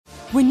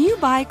When you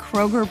buy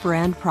Kroger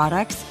brand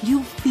products,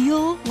 you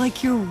feel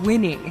like you're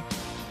winning.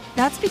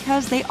 That's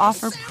because they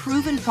offer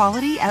proven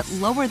quality at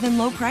lower than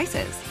low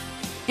prices.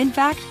 In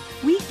fact,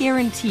 we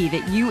guarantee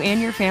that you and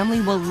your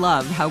family will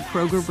love how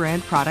Kroger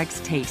brand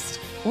products taste,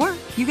 or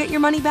you get your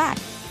money back.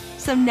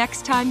 So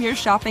next time you're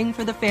shopping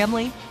for the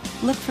family,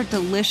 look for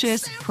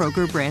delicious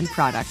Kroger brand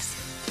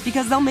products,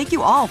 because they'll make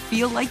you all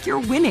feel like you're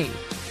winning.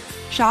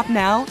 Shop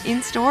now,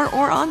 in-store,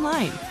 or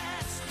online.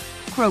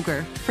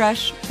 Kroger,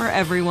 fresh for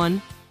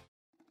everyone.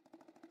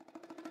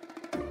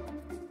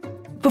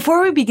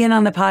 Before we begin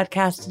on the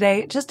podcast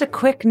today, just a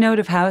quick note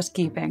of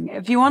housekeeping.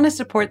 If you want to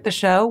support the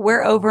show,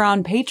 we're over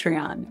on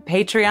Patreon,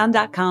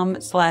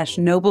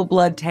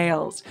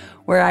 patreon.com/noblebloodtales,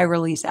 where I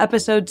release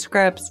episode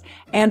scripts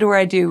and where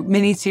I do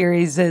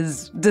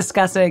mini-series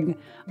discussing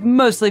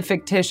mostly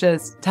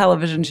fictitious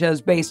television shows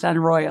based on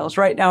royals.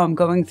 Right now I'm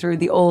going through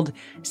the old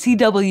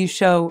CW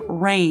show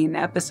Reign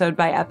episode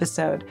by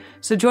episode.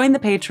 So join the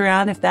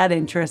Patreon if that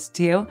interests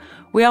you.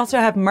 We also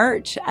have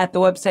merch at the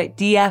website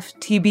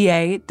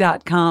dftba.com.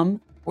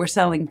 We're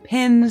selling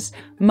pins,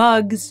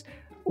 mugs.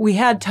 We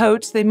had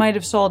totes. They might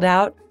have sold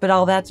out, but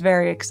all that's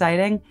very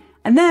exciting.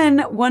 And then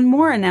one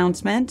more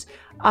announcement.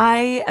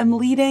 I am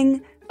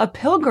leading a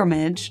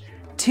pilgrimage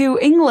to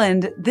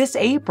England this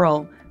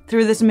April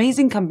through this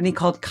amazing company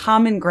called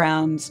Common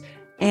Grounds.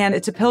 And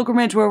it's a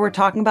pilgrimage where we're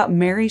talking about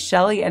Mary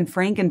Shelley and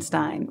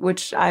Frankenstein,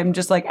 which I'm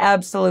just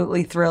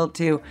absolutely thrilled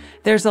to.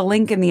 There's a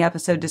link in the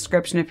episode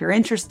description if you're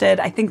interested.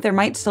 I think there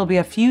might still be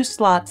a few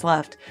slots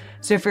left.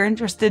 So if you're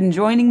interested in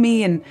joining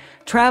me and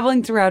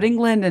traveling throughout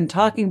England and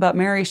talking about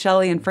Mary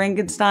Shelley and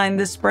Frankenstein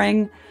this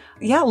spring,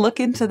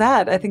 look into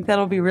that. I think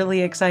that'll be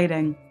really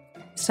exciting.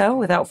 So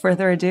without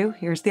further ado,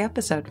 here's the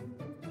episode.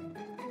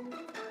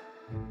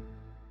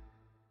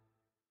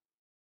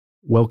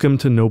 Welcome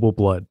to Noble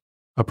Blood,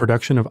 a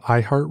production of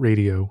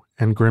iHeartRadio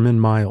and Grim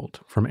and Mild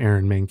from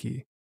Aaron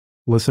Mahnke.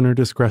 Listener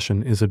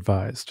discretion is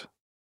advised.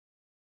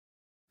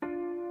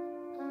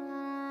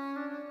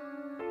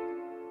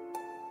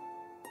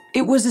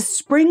 It was a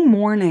spring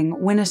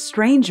morning when a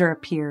stranger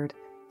appeared,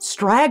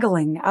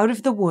 straggling out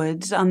of the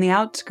woods on the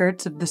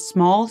outskirts of the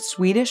small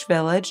Swedish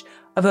village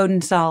of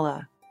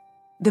Odensala.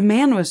 The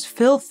man was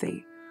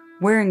filthy,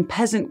 wearing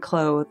peasant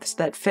clothes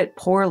that fit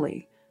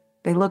poorly.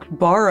 They looked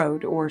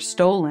borrowed or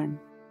stolen.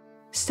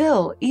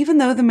 Still, even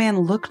though the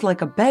man looked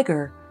like a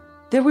beggar,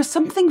 there was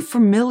something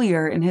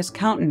familiar in his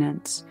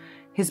countenance,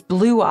 his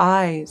blue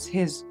eyes,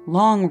 his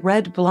long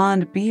red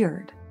blonde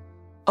beard.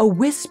 A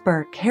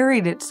whisper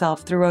carried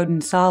itself through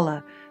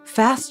Odensala,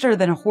 faster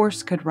than a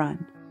horse could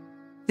run.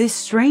 This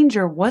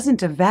stranger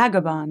wasn't a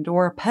vagabond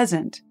or a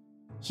peasant.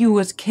 He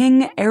was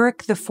King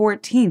Eric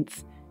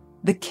XIV,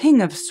 the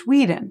King of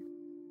Sweden.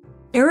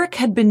 Eric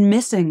had been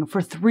missing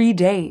for 3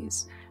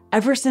 days,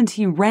 ever since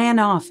he ran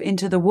off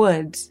into the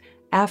woods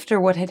after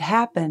what had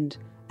happened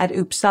at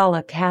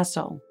Uppsala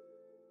Castle.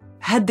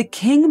 Had the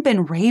king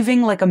been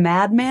raving like a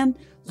madman,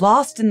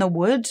 lost in the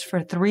woods for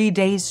 3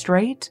 days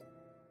straight?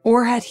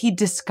 Or had he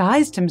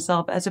disguised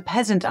himself as a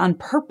peasant on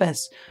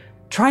purpose,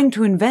 trying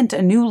to invent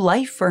a new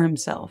life for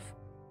himself?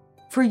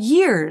 For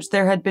years,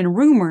 there had been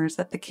rumors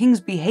that the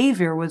king's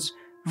behavior was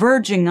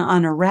verging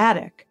on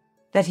erratic,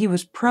 that he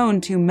was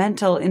prone to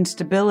mental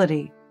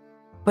instability.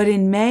 But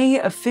in May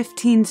of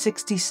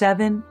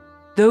 1567,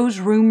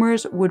 those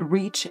rumors would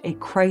reach a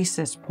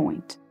crisis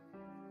point.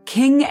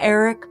 King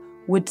Eric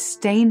would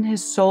stain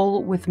his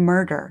soul with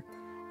murder,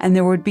 and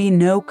there would be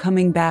no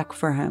coming back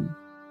for him.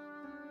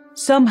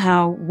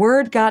 Somehow,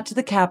 word got to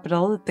the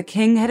capital that the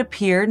king had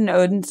appeared in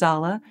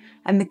Odensala,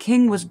 and the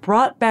king was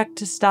brought back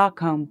to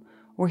Stockholm,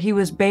 where he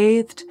was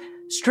bathed,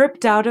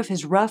 stripped out of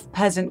his rough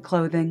peasant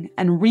clothing,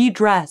 and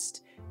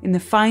redressed in the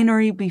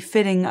finery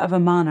befitting of a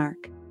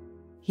monarch.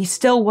 He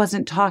still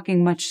wasn't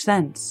talking much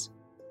sense.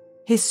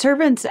 His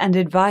servants and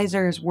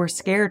advisors were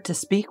scared to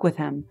speak with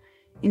him.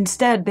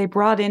 Instead, they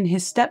brought in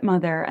his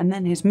stepmother and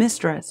then his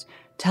mistress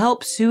to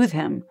help soothe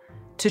him,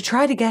 to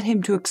try to get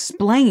him to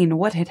explain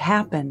what had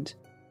happened.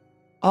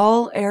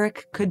 All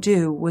Eric could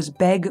do was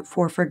beg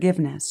for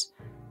forgiveness.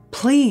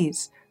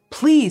 "Please,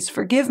 please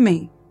forgive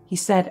me," he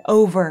said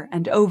over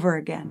and over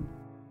again.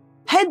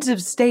 Heads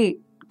of state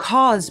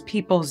cause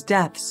people's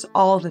deaths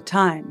all the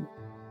time.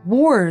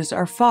 Wars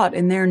are fought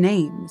in their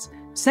names,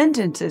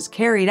 sentences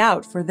carried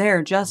out for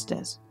their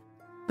justice.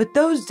 But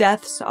those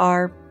deaths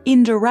are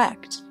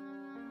indirect.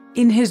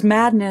 In his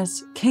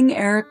madness, King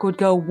Eric would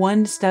go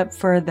one step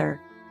further.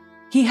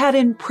 He had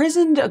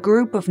imprisoned a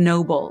group of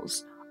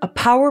nobles, a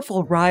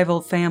powerful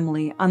rival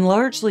family, on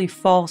largely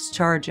false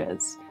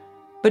charges.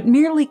 But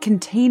merely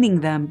containing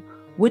them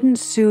wouldn't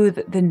soothe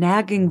the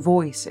nagging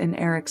voice in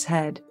Eric's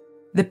head,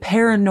 the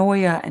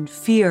paranoia and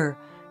fear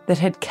that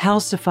had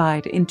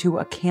calcified into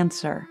a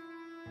cancer.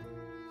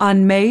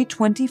 On May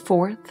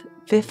 24th,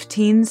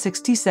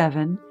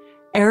 1567,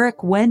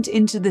 Eric went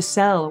into the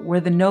cell where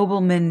the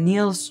nobleman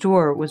Niels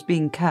Sture was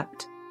being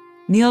kept.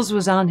 Niels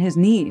was on his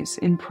knees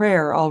in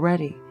prayer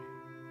already.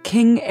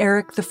 King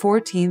Eric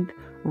XIV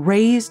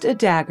raised a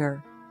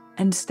dagger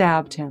and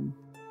stabbed him.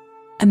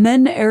 And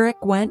then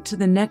Eric went to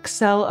the next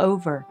cell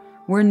over,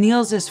 where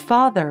Niels's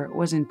father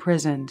was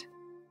imprisoned.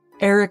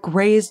 Eric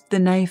raised the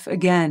knife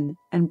again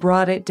and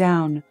brought it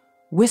down,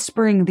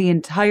 whispering the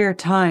entire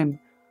time,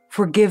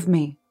 "Forgive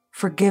me,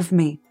 forgive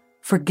me,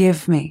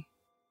 forgive me."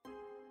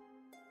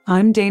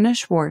 I'm Dana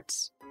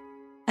Schwartz,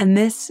 and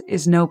this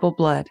is Noble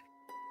Blood.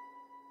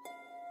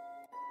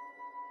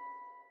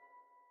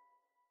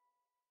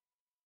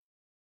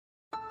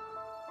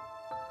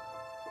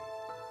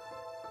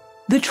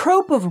 The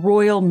trope of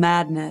royal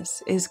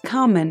madness is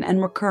common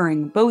and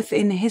recurring both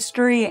in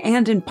history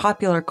and in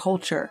popular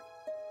culture.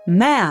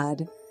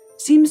 Mad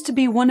seems to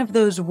be one of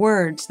those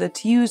words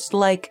that's used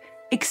like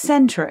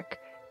eccentric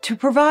to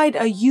provide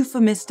a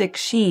euphemistic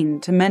sheen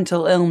to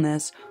mental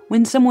illness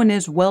when someone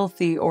is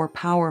wealthy or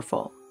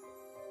powerful.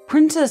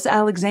 Princess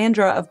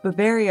Alexandra of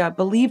Bavaria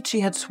believed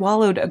she had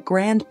swallowed a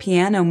grand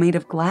piano made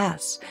of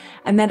glass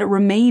and that it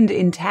remained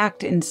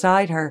intact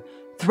inside her,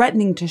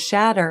 threatening to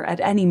shatter at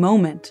any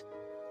moment.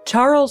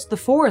 Charles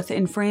IV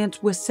in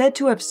France was said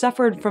to have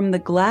suffered from the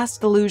glass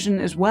delusion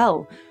as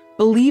well,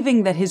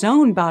 believing that his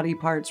own body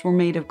parts were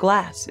made of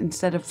glass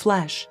instead of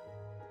flesh.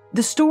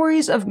 The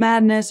stories of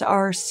madness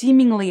are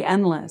seemingly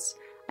endless,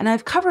 and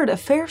I've covered a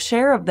fair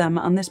share of them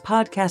on this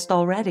podcast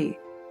already.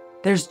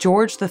 There's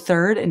George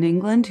III in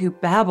England who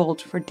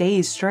babbled for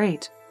days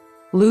straight.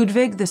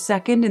 Ludwig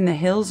II in the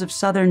hills of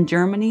southern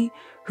Germany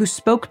who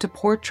spoke to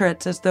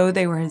portraits as though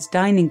they were his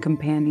dining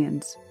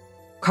companions.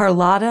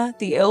 Carlotta,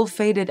 the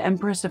ill-fated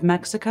Empress of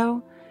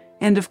Mexico,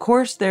 and of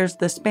course there's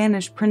the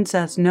Spanish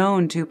princess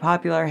known to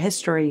popular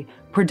history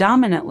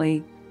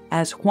predominantly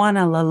as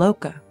Juana la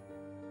Loca.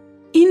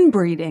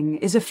 Inbreeding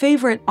is a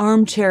favorite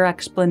armchair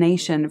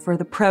explanation for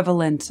the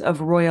prevalence of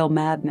royal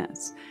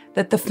madness,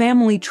 that the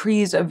family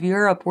trees of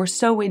Europe were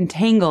so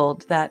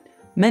entangled that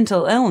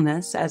mental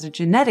illness, as a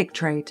genetic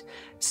trait,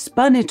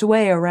 spun its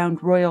way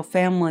around royal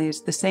families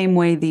the same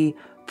way the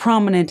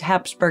prominent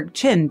Habsburg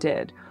chin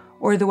did,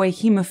 or the way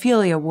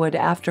hemophilia would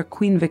after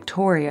Queen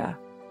Victoria.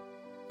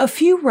 A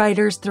few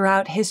writers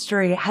throughout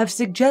history have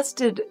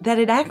suggested that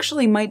it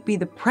actually might be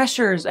the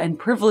pressures and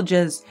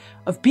privileges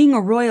of being a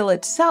royal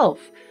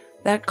itself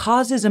that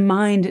causes a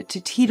mind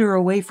to teeter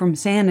away from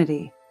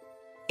sanity.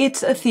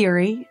 It's a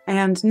theory,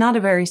 and not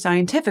a very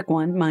scientific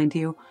one, mind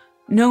you,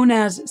 known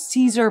as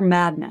Caesar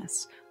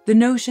madness, the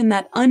notion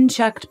that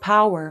unchecked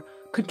power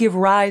could give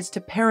rise to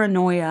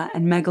paranoia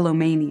and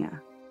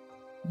megalomania.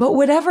 But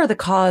whatever the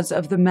cause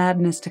of the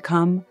madness to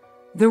come,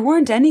 there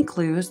weren't any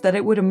clues that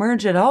it would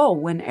emerge at all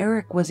when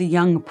Eric was a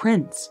young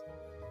prince.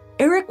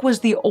 Eric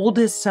was the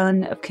oldest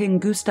son of King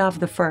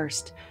Gustav I,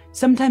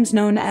 sometimes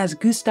known as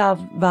Gustav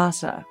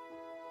Vasa.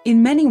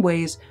 In many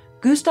ways,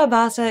 Gustav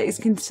Vasa is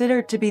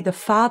considered to be the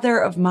father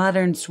of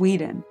modern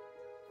Sweden.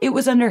 It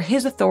was under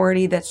his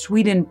authority that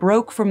Sweden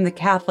broke from the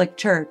Catholic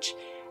Church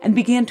and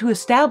began to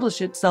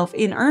establish itself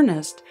in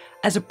earnest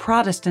as a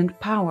Protestant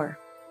power.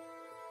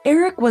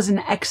 Eric was an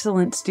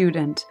excellent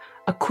student,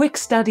 a quick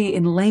study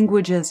in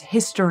languages,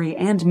 history,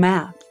 and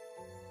math.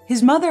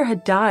 His mother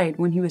had died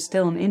when he was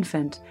still an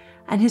infant,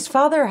 and his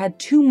father had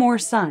two more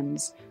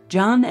sons,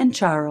 John and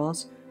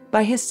Charles,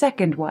 by his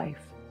second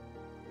wife.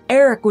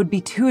 Eric would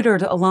be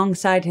tutored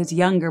alongside his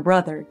younger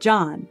brother,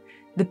 John,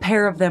 the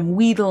pair of them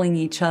wheedling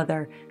each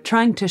other,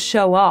 trying to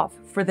show off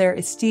for their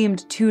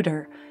esteemed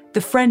tutor, the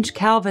French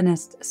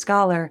Calvinist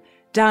scholar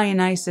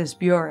Dionysius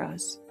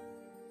Buras.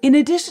 In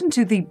addition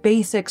to the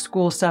basic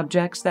school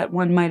subjects that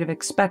one might have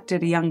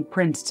expected a young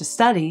prince to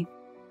study,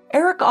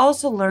 Eric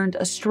also learned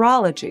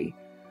astrology,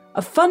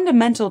 a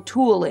fundamental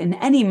tool in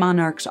any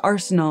monarch's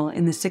arsenal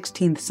in the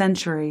 16th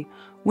century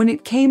when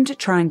it came to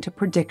trying to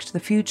predict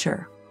the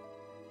future.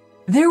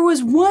 There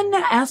was one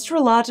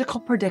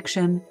astrological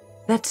prediction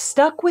that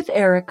stuck with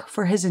Eric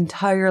for his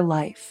entire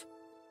life,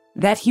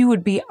 that he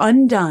would be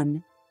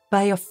undone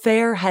by a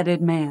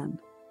fair-headed man.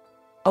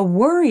 A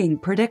worrying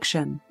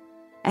prediction,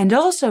 and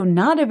also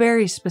not a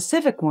very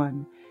specific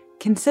one,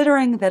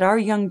 considering that our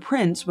young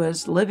prince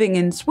was living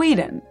in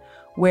Sweden,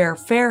 where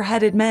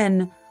fair-headed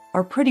men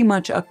are pretty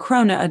much a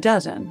krona a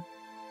dozen.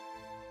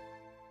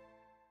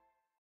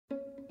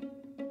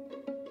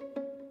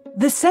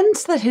 The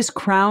sense that his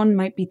crown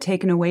might be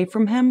taken away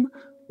from him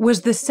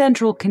was the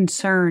central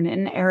concern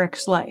in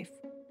Eric's life.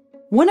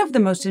 One of the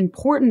most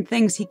important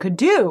things he could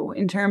do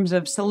in terms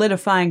of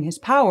solidifying his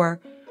power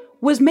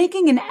was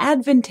making an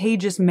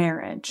advantageous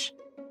marriage.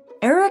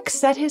 Eric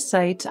set his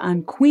sights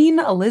on Queen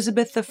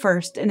Elizabeth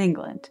I in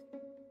England.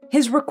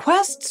 His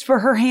requests for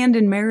her hand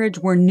in marriage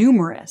were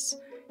numerous.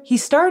 He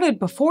started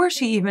before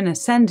she even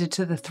ascended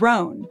to the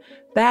throne,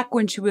 back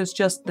when she was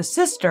just the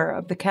sister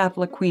of the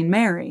Catholic Queen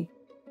Mary.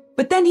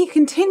 But then he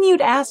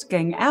continued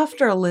asking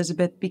after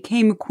Elizabeth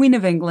became Queen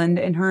of England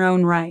in her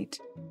own right.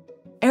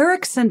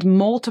 Eric sent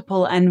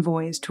multiple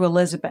envoys to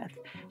Elizabeth,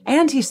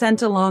 and he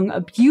sent along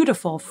a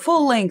beautiful,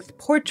 full-length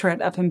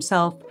portrait of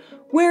himself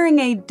wearing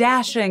a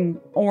dashing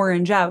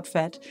orange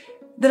outfit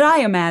that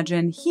I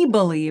imagine he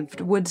believed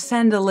would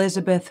send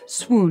Elizabeth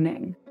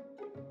swooning.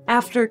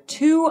 After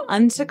 2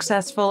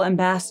 unsuccessful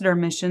ambassador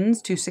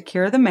missions to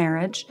secure the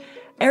marriage,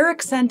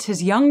 Eric sent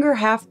his younger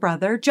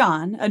half-brother,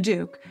 John, a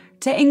duke,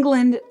 to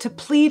England to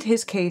plead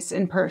his case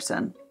in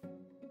person.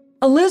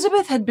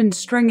 Elizabeth had been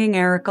stringing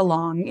Eric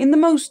along in the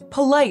most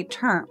polite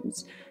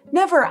terms,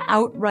 never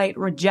outright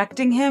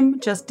rejecting him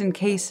just in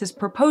case his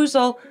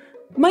proposal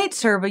might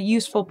serve a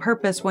useful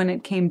purpose when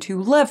it came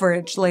to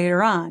leverage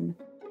later on.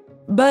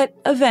 But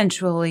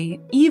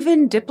eventually,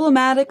 even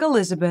diplomatic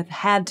Elizabeth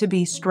had to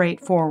be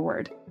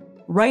straightforward,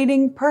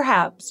 writing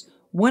perhaps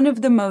one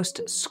of the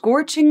most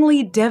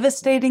scorchingly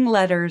devastating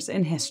letters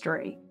in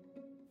history.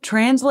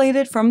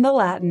 Translated from the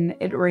Latin,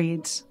 it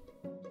reads,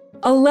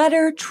 "A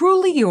letter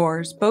truly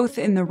yours, both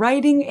in the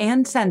writing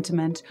and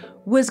sentiment,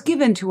 was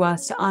given to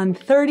us on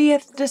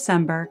 30th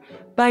December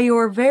by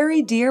your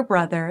very dear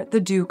brother,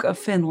 the Duke of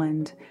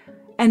Finland.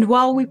 And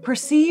while we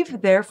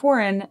perceive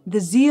thereforein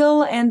the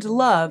zeal and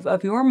love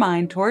of your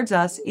mind towards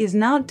us is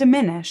not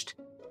diminished,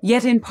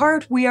 yet in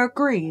part we are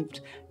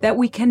grieved that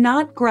we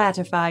cannot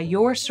gratify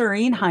your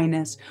serene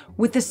highness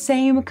with the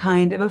same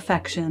kind of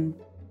affection.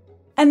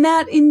 And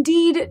that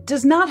indeed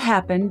does not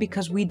happen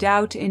because we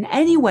doubt in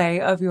any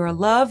way of your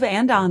love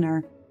and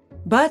honor,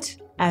 but,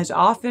 as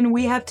often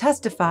we have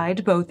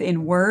testified both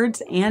in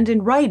words and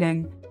in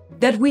writing,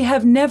 that we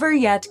have never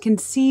yet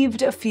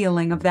conceived a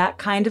feeling of that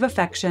kind of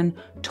affection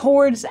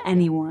towards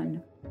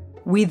anyone.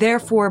 We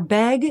therefore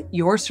beg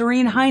your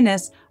serene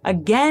highness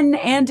again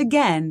and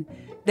again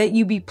that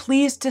you be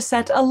pleased to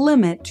set a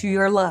limit to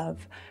your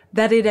love,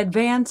 that it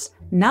advance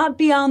not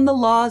beyond the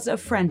laws of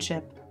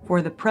friendship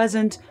for the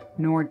present,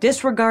 nor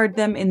disregard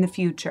them in the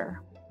future.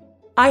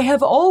 I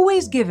have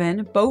always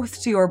given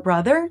both to your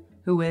brother,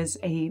 who is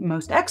a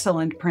most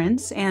excellent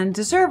prince and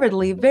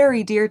deservedly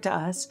very dear to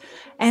us,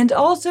 and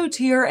also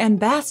to your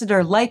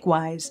ambassador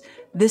likewise,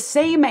 the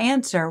same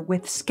answer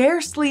with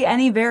scarcely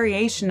any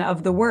variation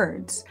of the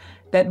words,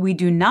 that we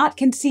do not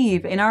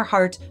conceive in our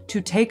heart to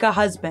take a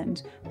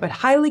husband, but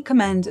highly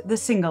commend the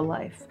single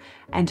life,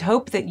 and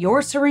hope that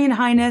your serene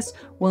highness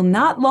will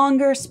not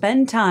longer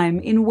spend time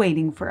in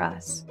waiting for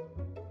us."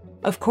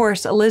 Of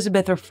course,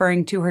 Elizabeth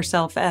referring to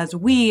herself as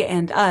we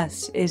and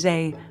us is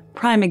a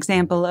prime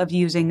example of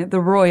using the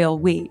royal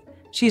we.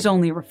 She's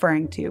only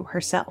referring to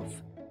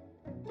herself.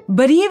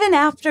 But even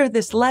after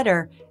this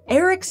letter,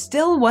 Eric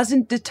still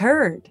wasn't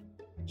deterred.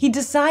 He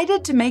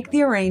decided to make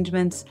the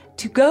arrangements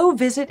to go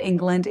visit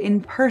England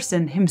in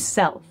person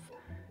himself.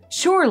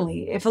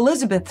 Surely, if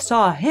Elizabeth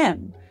saw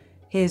him,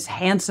 his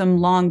handsome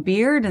long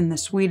beard and the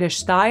Swedish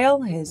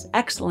style, his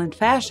excellent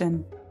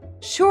fashion,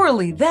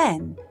 surely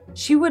then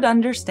she would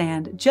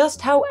understand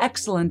just how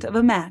excellent of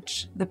a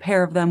match the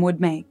pair of them would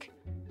make.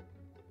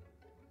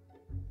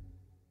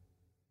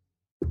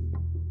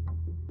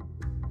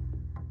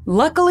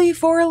 Luckily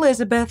for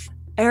Elizabeth,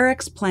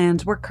 Eric's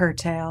plans were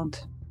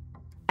curtailed.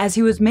 As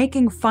he was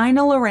making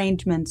final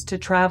arrangements to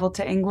travel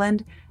to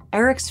England,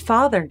 Eric's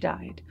father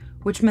died,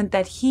 which meant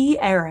that he,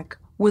 Eric,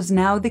 was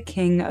now the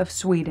king of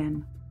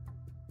Sweden.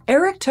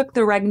 Eric took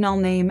the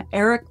regnal name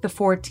Eric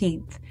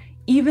XIV,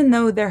 even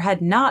though there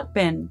had not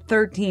been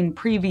 13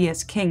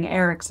 previous King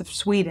Erics of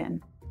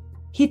Sweden.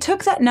 He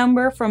took that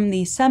number from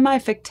the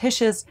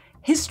semi-fictitious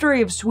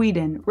History of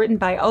Sweden written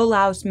by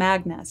Olaus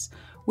Magnus,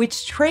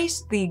 which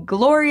traced the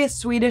glorious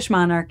Swedish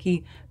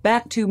monarchy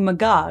back to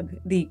Magog,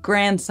 the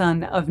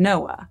grandson of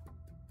Noah.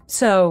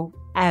 So,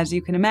 as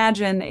you can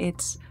imagine,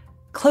 it's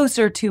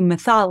closer to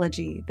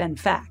mythology than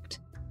fact.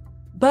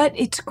 But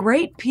it's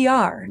great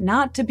PR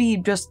not to be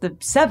just the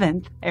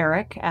 7th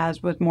Eric,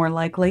 as was more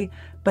likely,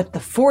 but the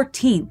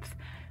 14th,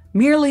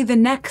 merely the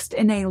next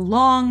in a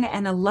long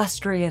and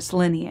illustrious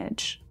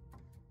lineage.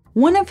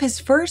 One of his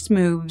first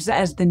moves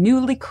as the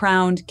newly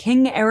crowned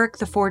King Eric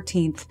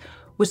XIV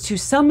was to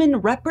summon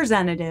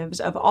representatives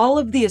of all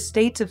of the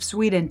estates of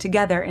Sweden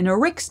together in a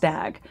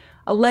riksdag,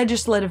 a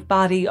legislative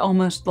body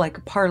almost like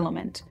a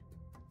parliament.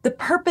 The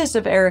purpose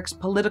of Eric's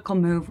political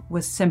move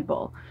was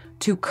simple: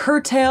 to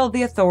curtail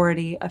the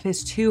authority of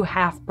his two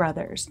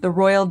half-brothers, the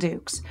royal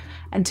dukes,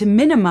 and to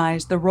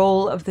minimize the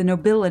role of the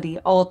nobility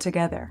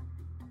altogether.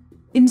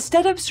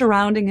 Instead of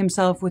surrounding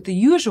himself with the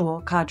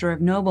usual cadre of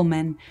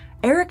noblemen,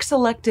 Eric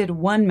selected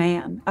one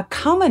man, a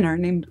commoner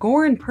named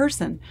Goran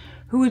Persson,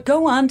 who would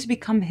go on to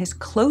become his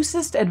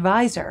closest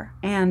advisor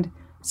and,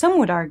 some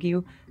would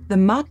argue, the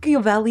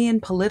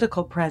Machiavellian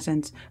political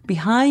presence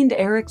behind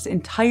Eric's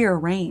entire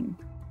reign.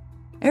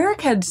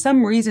 Eric had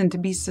some reason to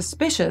be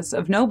suspicious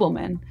of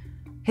noblemen.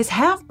 His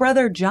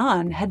half-brother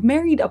John had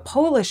married a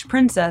Polish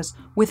princess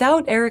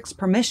without Eric's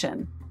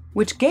permission,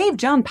 which gave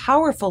John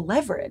powerful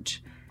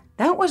leverage.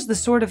 That was the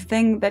sort of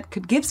thing that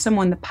could give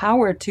someone the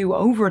power to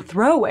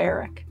overthrow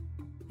Eric.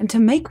 And to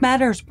make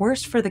matters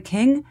worse for the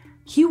king,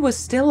 he was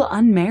still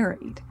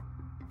unmarried.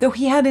 Though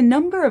he had a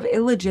number of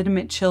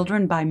illegitimate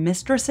children by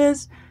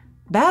mistresses,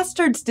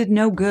 bastards did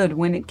no good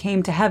when it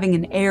came to having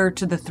an heir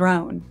to the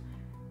throne.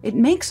 It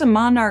makes a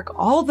monarch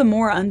all the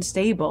more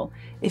unstable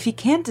if he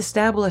can't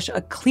establish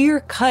a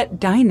clear-cut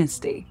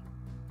dynasty.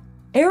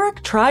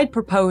 Eric tried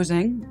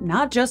proposing,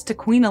 not just to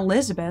Queen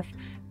Elizabeth,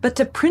 but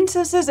to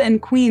princesses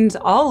and queens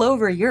all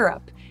over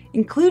Europe,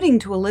 including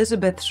to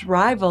Elizabeth's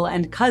rival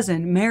and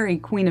cousin, Mary,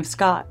 Queen of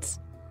Scots,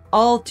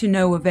 all to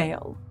no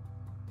avail.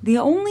 The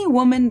only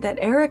woman that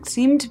Erik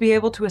seemed to be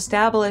able to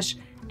establish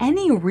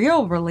any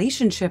real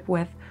relationship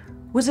with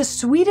was a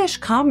Swedish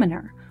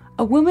commoner,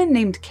 a woman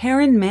named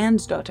Karin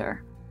Mansdotter.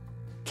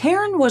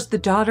 Karin was the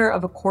daughter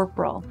of a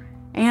corporal,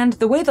 and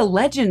the way the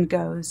legend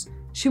goes,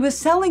 she was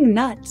selling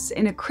nuts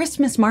in a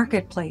Christmas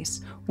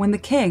marketplace when the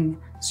king,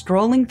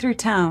 strolling through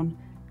town,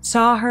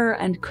 saw her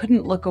and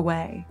couldn't look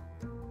away.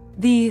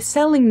 The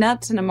selling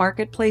nuts in a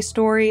marketplace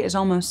story is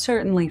almost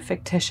certainly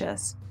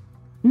fictitious.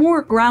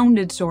 More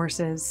grounded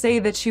sources say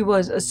that she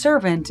was a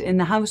servant in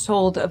the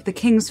household of the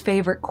king's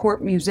favorite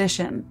court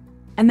musician,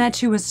 and that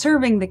she was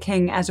serving the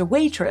king as a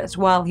waitress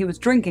while he was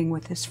drinking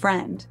with his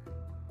friend.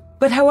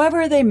 But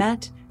however they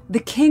met, the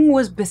king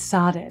was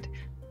besotted.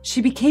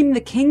 She became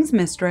the king's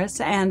mistress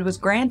and was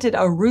granted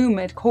a room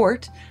at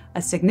court,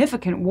 a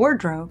significant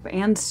wardrobe,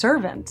 and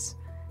servants.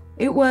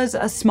 It was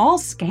a small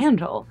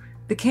scandal,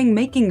 the king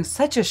making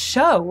such a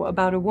show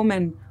about a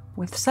woman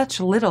with such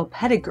little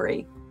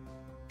pedigree.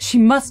 She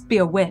must be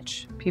a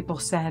witch, people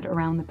said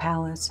around the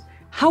palace.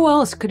 How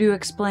else could you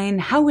explain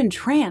how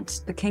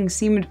entranced the king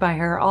seemed by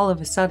her all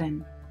of a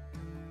sudden?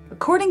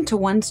 According to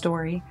one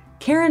story,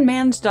 Karin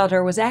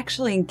Mansdotter was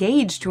actually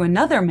engaged to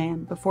another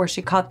man before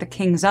she caught the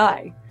king's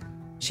eye.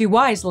 She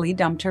wisely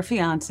dumped her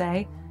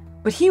fiancé,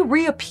 but he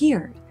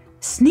reappeared,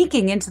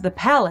 sneaking into the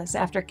palace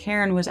after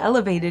Karin was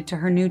elevated to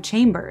her new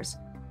chambers.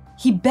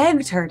 He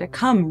begged her to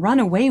come run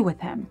away with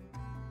him.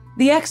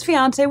 The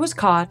ex-fiancé was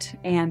caught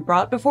and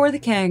brought before the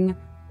king,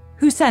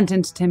 who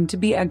sentenced him to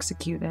be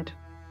executed.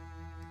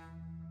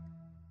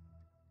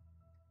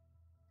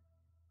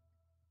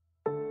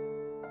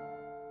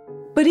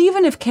 But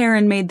even if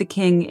Karin made the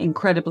king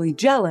incredibly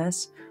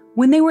jealous,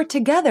 when they were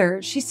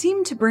together, she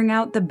seemed to bring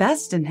out the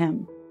best in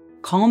him,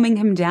 calming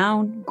him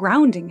down,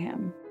 grounding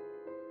him.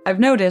 I've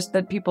noticed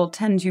that people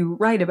tend to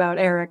write about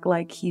Erik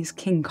like he's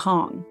King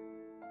Kong.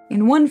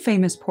 In one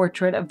famous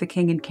portrait of the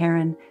king and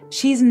Karin,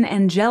 she's an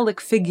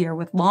angelic figure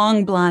with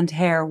long blonde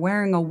hair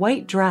wearing a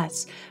white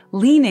dress,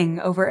 leaning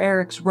over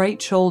Erik's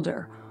right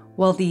shoulder,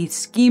 while the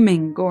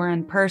scheming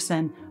Goran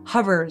person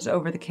hovers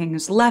over the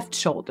king's left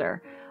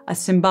shoulder, a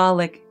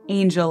symbolic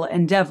angel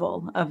and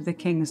devil of the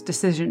king's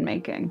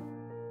decision-making.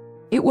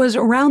 It was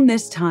around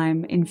this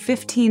time, in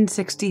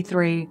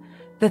 1563,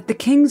 that the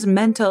king's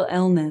mental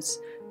illness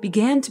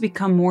began to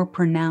become more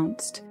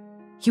pronounced.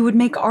 He would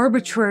make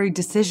arbitrary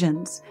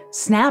decisions,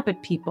 snap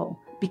at people,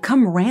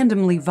 become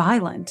randomly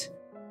violent.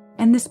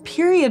 And this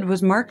period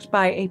was marked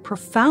by a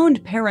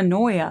profound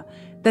paranoia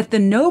that the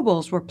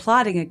nobles were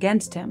plotting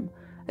against him,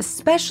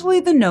 especially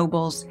the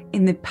nobles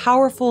in the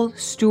powerful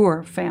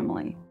Sture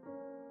family.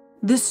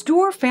 The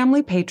Sture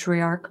family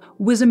patriarch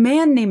was a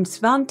man named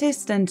Svante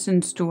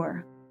Stenson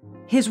Sture.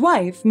 His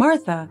wife,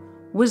 Martha,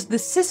 was the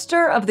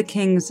sister of the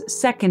king's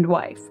second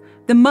wife,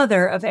 the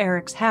mother of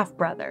Erik's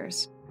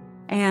half-brothers.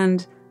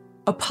 And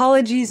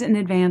apologies in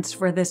advance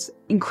for this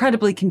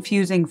incredibly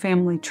confusing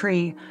family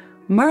tree,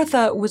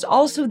 Martha was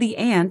also the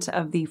aunt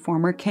of the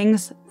former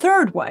king's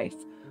third wife,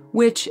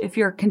 which, if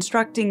you're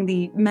constructing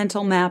the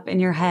mental map in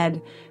your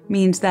head,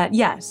 means that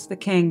yes, the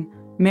king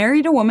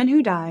married a woman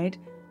who died,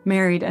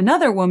 married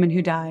another woman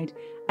who died,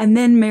 and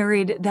then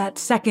married that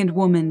second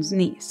woman's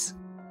niece.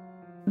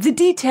 The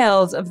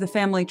details of the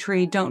family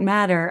tree don't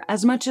matter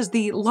as much as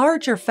the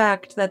larger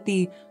fact that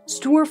the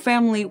Sture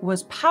family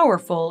was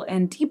powerful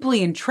and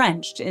deeply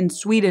entrenched in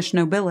Swedish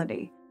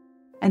nobility.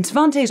 And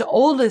Svante's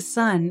oldest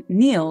son,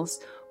 Niels,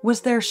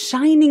 was their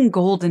shining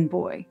golden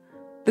boy.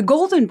 The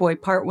golden boy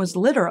part was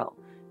literal.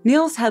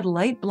 Niels had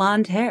light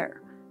blonde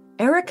hair.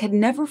 Erik had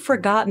never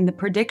forgotten the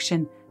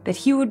prediction that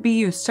he would be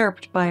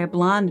usurped by a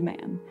blonde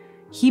man.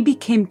 He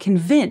became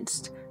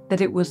convinced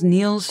that it was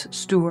Niels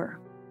Sture.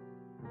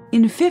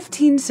 In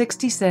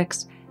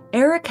 1566,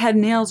 Erik had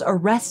Niels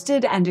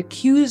arrested and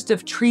accused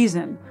of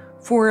treason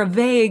for a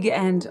vague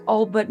and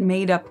all but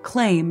made-up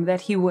claim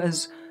that he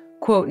was,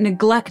 quote,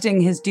 neglecting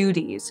his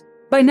duties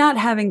by not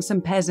having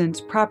some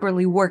peasants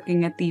properly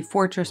working at the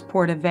fortress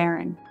port of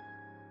Vering.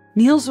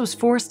 Niels was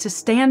forced to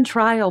stand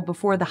trial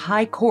before the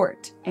High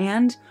Court,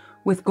 and,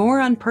 with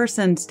Goran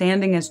Persson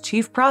standing as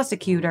chief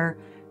prosecutor,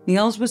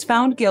 Niels was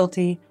found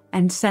guilty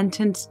and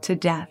sentenced to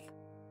death.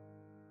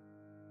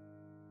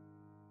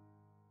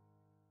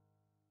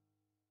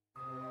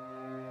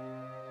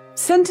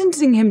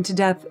 Sentencing him to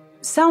death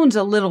sounds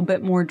a little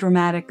bit more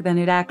dramatic than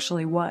it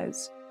actually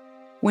was.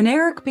 When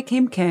Erik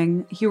became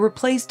king, he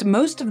replaced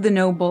most of the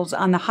nobles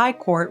on the High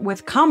Court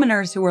with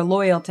commoners who were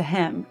loyal to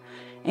him,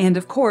 and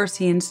of course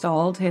he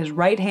installed his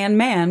right-hand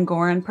man,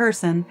 Goran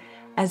Persson,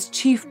 as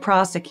chief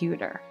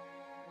prosecutor.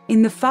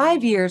 In the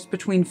 5 years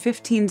between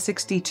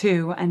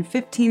 1562 and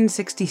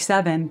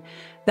 1567,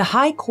 the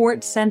High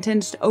Court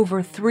sentenced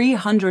over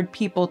 300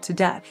 people to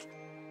death,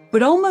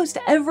 but almost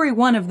every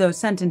one of those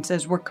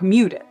sentences were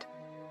commuted.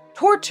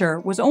 Torture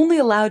was only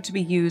allowed to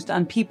be used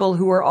on people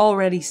who were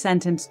already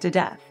sentenced to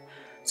death,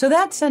 so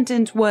that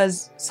sentence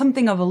was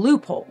something of a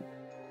loophole.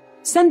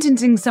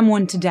 Sentencing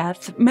someone to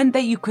death meant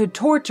that you could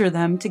torture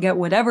them to get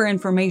whatever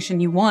information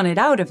you wanted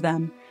out of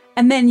them,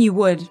 and then you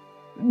would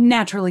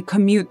naturally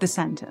commute the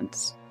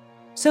sentence.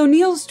 So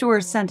Niels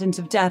Stor's sentence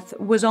of death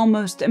was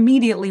almost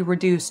immediately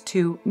reduced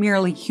to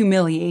merely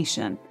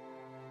humiliation.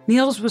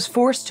 Niels was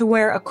forced to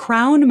wear a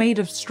crown made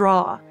of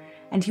straw,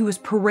 and he was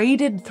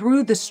paraded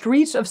through the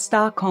streets of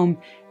Stockholm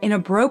in a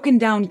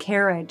broken-down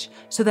carriage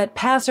so that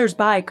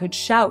passers-by could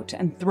shout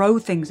and throw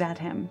things at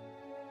him.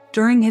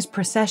 During his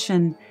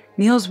procession,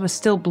 Niels was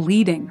still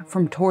bleeding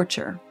from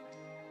torture.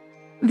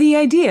 The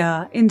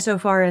idea,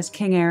 insofar as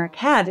King Eric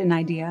had an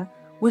idea,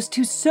 was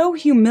to so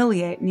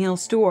humiliate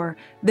Niels Stor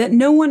that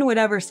no one would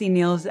ever see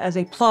Niels as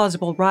a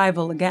plausible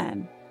rival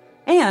again.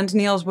 And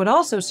Niels would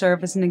also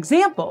serve as an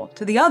example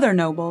to the other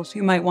nobles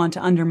who might want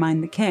to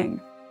undermine the king.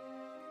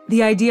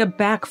 The idea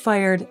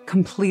backfired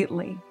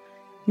completely.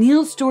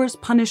 Niels Stor's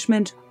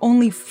punishment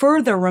only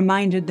further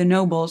reminded the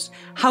nobles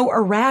how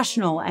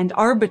irrational and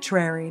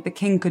arbitrary the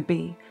king could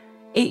be.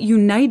 It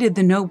united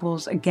the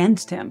nobles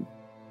against him.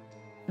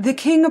 The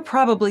king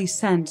probably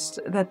sensed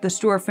that the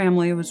Stor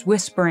family was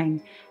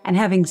whispering and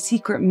having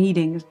secret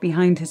meetings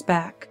behind his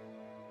back.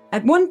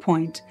 At one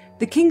point,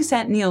 the king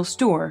sent Niels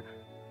Stor,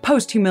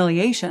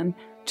 post-humiliation,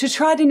 to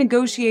try to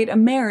negotiate a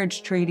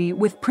marriage treaty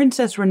with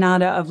Princess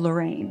Renata of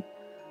Lorraine.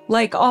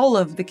 Like all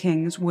of the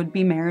king's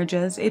would-be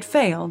marriages, it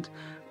failed,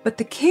 but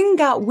the king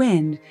got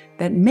wind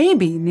that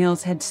maybe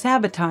Niels had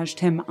sabotaged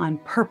him on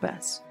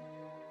purpose.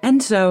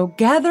 And so,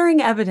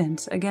 gathering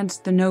evidence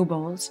against the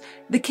nobles,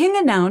 the king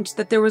announced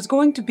that there was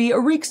going to be a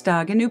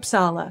Riksdag in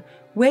Uppsala,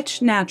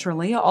 which,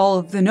 naturally, all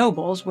of the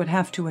nobles would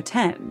have to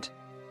attend.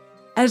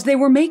 As they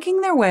were making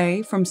their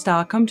way from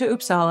Stockholm to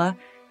Uppsala,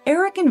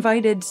 Eric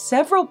invited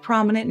several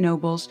prominent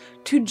nobles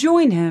to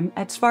join him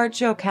at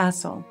Svartsjö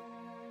Castle.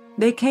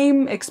 They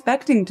came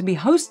expecting to be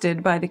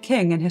hosted by the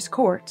king and his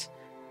court.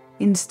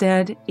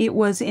 Instead, it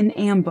was in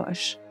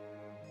ambush.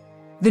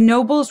 The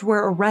nobles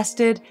were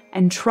arrested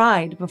and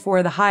tried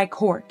before the High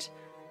Court.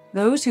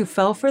 Those who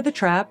fell for the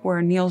trap were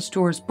Niels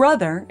Stor's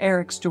brother,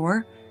 Eric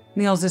Stor,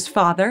 Niels'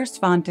 father,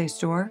 Svante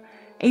Stor,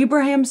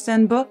 Abraham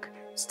Stenbock,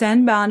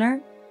 Sten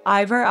Banner,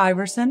 Ivar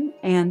Iverson,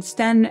 and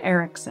Sten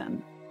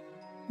Eriksson.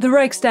 The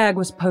Riksdag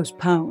was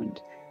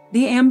postponed.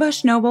 The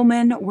ambushed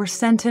noblemen were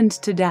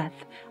sentenced to death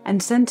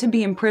and sent to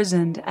be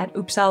imprisoned at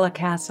Uppsala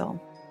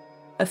Castle.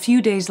 A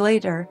few days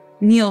later,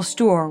 Niels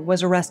Stor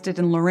was arrested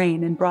in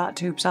Lorraine and brought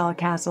to Uppsala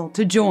Castle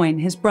to join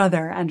his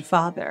brother and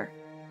father.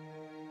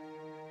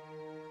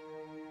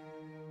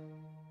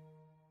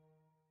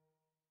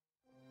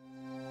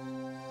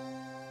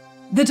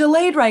 The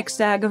delayed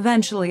Riksdag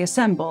eventually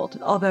assembled,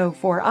 although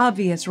for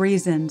obvious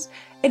reasons,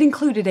 it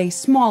included a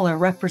smaller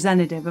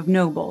representative of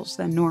nobles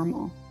than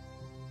normal.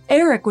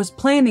 Eric was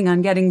planning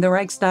on getting the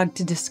Riksdag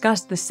to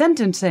discuss the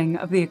sentencing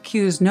of the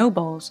accused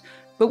nobles,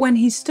 but when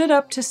he stood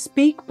up to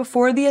speak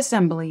before the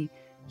assembly,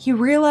 he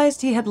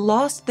realized he had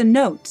lost the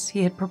notes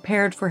he had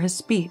prepared for his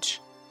speech.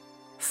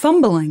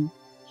 Fumbling,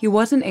 he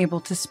wasn't able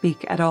to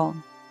speak at all.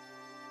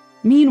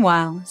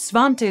 Meanwhile,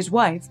 Svante's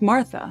wife,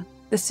 Martha,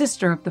 the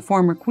sister of the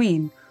former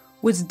queen,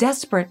 was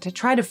desperate to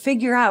try to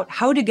figure out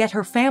how to get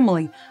her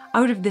family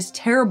out of this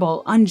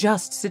terrible,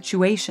 unjust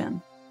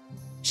situation.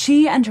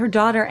 She and her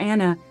daughter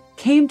Anna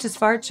came to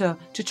Svartsjö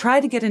to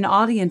try to get an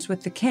audience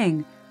with the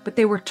king, but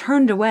they were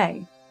turned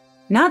away.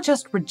 Not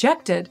just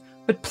rejected,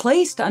 but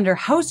placed under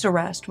house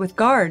arrest with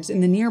guards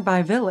in the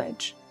nearby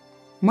village.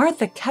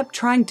 Martha kept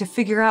trying to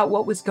figure out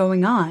what was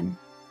going on.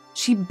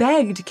 She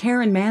begged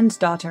Karen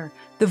Mansdottir,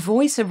 the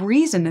voice of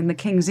reason in the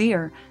king's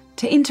ear,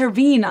 to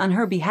intervene on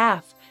her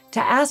behalf, to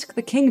ask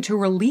the king to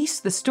release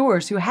the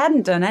Stors who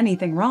hadn't done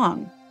anything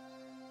wrong.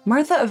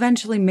 Martha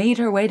eventually made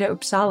her way to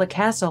Uppsala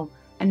Castle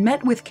and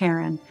met with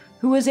Karen,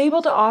 who was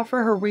able to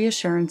offer her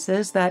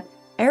reassurances that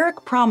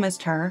Eric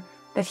promised her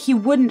that he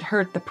wouldn't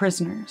hurt the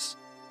prisoners.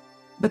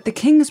 But the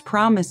king's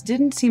promise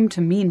didn't seem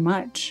to mean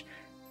much.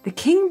 The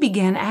king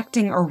began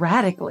acting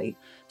erratically,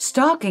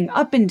 stalking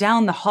up and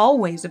down the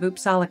hallways of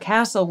Uppsala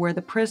Castle where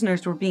the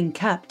prisoners were being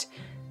kept,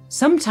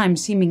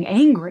 sometimes seeming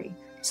angry,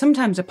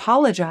 sometimes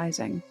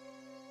apologizing.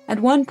 At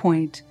one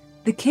point,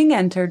 the king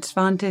entered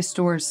Svante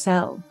Stor's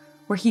cell,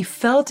 where he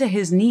fell to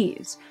his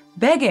knees,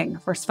 begging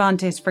for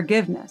Svante's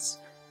forgiveness.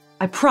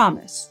 "I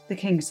promise," the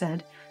king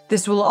said,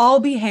 "this will all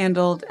be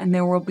handled and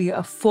there will be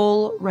a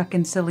full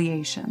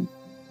reconciliation."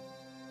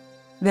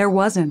 There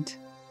wasn't.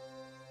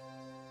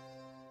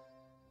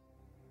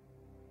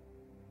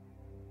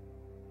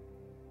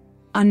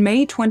 On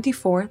May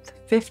 24th,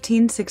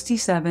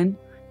 1567,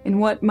 in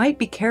what might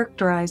be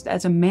characterized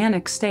as a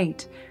manic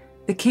state,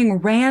 the king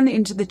ran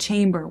into the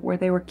chamber where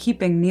they were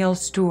keeping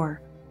Niels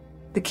Stor.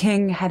 The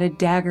king had a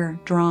dagger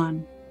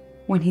drawn.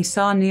 When he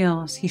saw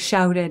Niels, he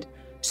shouted,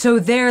 "So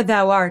there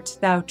thou art,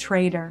 thou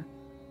traitor."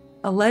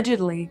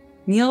 Allegedly,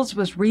 Niels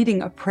was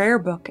reading a prayer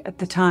book at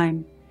the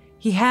time.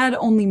 He had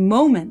only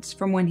moments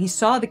from when he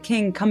saw the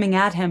king coming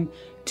at him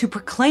to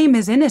proclaim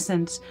his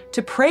innocence,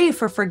 to pray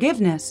for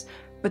forgiveness,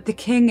 but the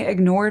king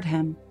ignored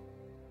him.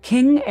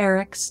 King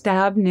Eric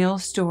stabbed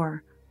Niels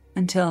Stor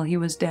until he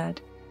was dead.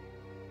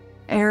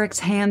 Eric's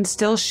hand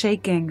still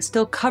shaking,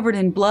 still covered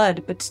in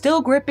blood, but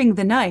still gripping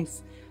the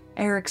knife,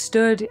 Eric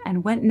stood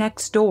and went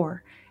next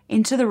door,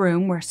 into the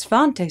room where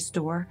Svante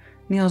Stor,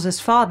 Niels's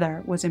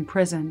father was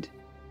imprisoned.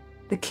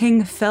 The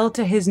king fell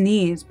to his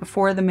knees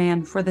before the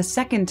man for the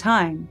second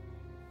time,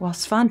 while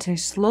Svante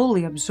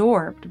slowly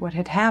absorbed what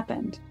had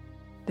happened.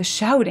 The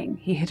shouting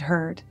he had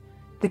heard,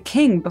 the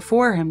king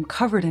before him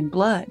covered in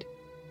blood,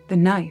 the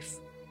knife.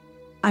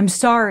 "I'm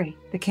sorry,"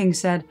 the king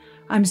said.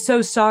 "I'm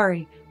so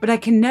sorry, but I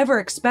can never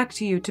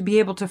expect you to be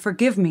able to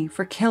forgive me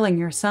for killing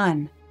your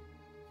son."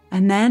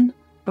 And then,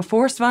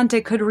 before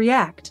Svante could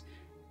react,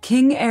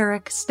 King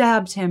Eric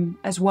stabbed him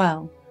as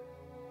well.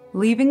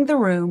 Leaving the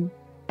room,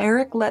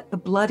 Eric let the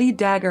bloody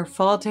dagger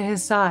fall to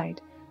his side,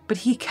 but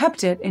he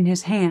kept it in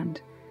his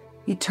hand.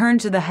 He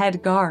turned to the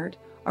head guard,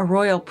 a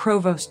royal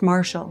provost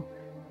marshal.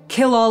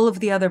 "Kill all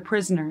of the other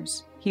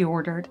prisoners," he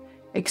ordered,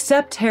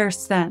 "except Herr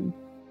Sten."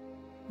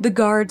 The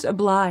guards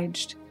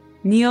obliged.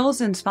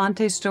 Niels and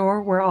Svante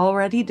Stor were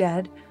already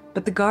dead,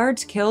 but the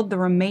guards killed the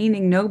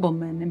remaining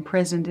noblemen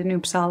imprisoned in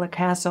Uppsala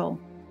Castle.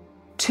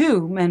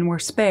 2 men were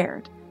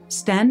spared,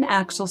 Sten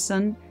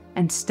Axelsson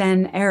and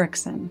Sten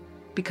Eriksson,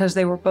 because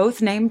they were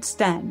both named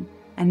Sten,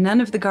 and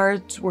none of the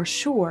guards were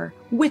sure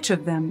which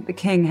of them the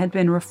king had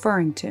been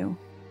referring to.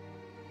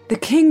 The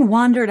king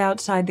wandered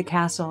outside the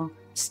castle,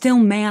 still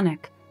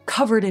manic,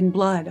 covered in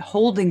blood,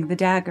 holding the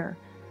dagger.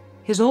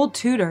 His old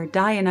tutor,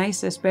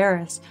 Dionysius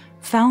Barris,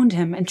 found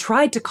him and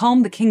tried to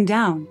calm the king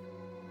down.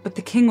 But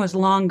the king was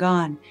long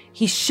gone.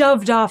 He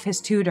shoved off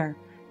his tutor.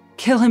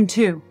 "Kill him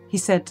too," he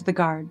said to the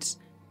guards,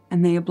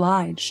 and they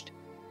obliged.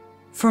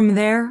 From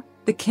there,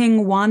 the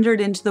king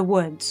wandered into the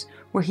woods,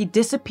 where he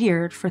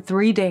disappeared for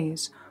 3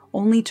 days,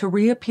 only to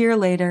reappear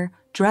later,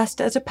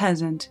 dressed as a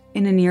peasant,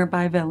 in a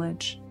nearby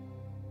village.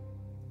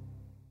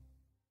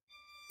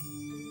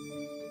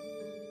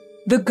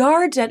 The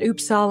guards at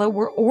Uppsala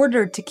were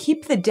ordered to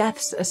keep the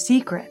deaths a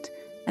secret,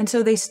 and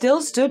so they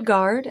still stood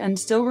guard and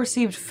still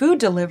received food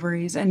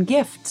deliveries and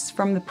gifts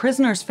from the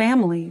prisoners'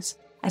 families,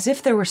 as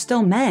if there were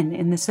still men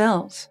in the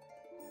cells.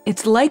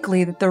 It's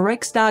likely that the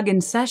Riksdag in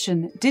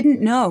session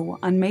didn't know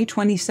on May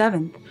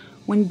 27th,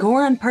 when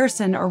Goran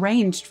Persson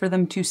arranged for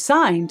them to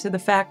sign to the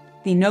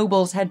fact the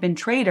nobles had been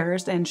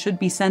traitors and should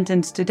be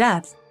sentenced to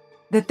death,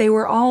 that they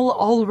were all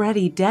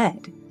already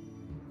dead.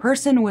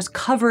 Persson was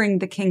covering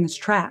the king's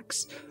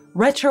tracks,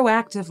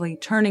 retroactively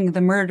turning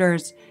the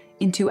murders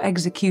into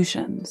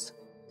executions.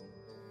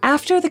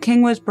 After the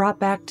king was brought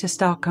back to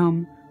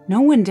Stockholm,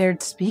 no one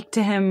dared speak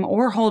to him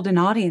or hold an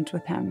audience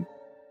with him.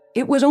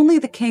 It was only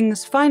the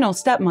king's final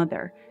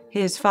stepmother,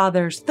 his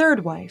father's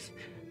third wife,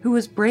 who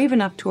was brave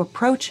enough to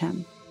approach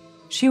him.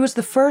 She was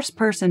the first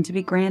person to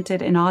be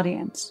granted an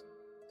audience.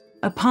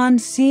 Upon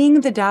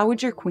seeing the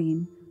Dowager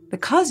Queen, the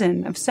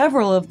cousin of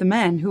several of the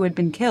men who had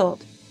been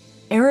killed,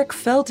 Eric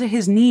fell to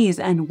his knees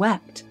and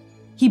wept.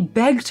 He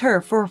begged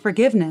her for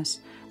forgiveness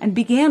and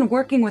began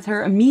working with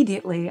her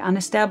immediately on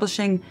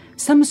establishing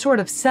some sort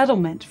of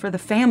settlement for the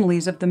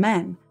families of the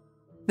men.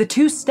 The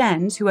 2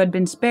 Stens who had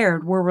been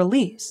spared were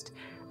released,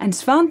 and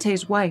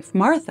Svante's wife,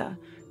 Martha,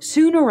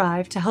 soon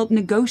arrived to help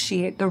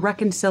negotiate the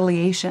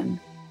reconciliation.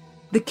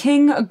 The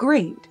king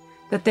agreed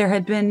that there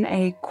had been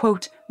a,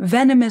 quote,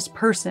 venomous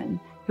person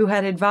who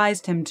had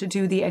advised him to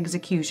do the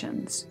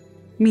executions,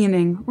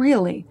 meaning,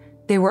 really,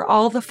 they were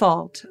all the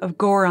fault of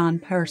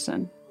Goran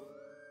Persson.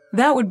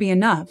 That would be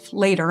enough,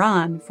 later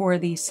on, for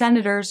the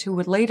senators who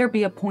would later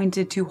be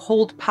appointed to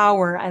hold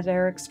power as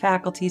Eric's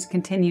faculties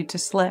continued to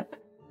slip.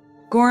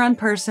 Goran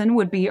Persson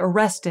would be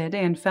arrested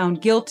and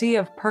found guilty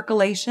of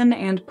percolation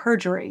and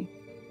perjury,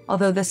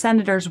 although the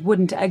senators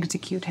wouldn't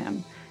execute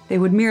him. They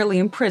would merely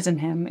imprison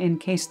him in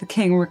case the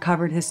king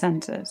recovered his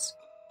senses.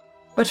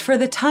 But for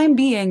the time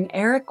being,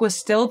 Eric was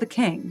still the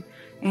king,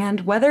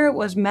 and whether it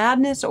was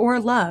madness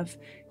or love,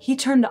 he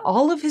turned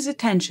all of his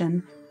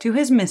attention to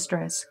his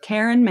mistress,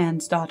 Karen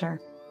Mansdottir,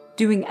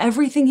 doing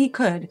everything he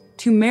could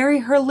to marry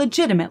her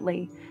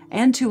legitimately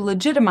and to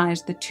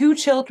legitimize the 2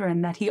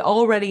 children that he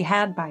already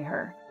had by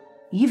her,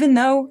 even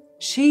though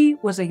she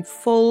was a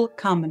full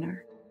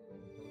commoner.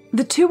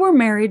 The 2 were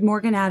married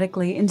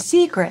morganatically in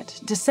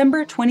secret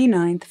December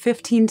 29th,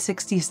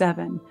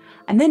 1567,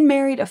 and then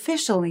married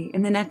officially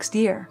in the next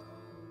year.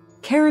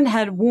 Karen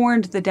had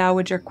warned the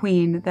Dowager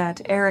Queen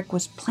that Eric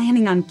was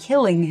planning on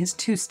killing his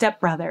 2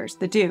 stepbrothers,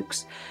 the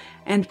dukes,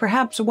 and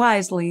perhaps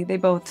wisely they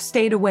both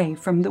stayed away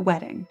from the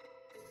wedding.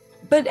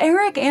 But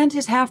Eric and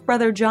his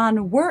half-brother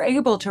John were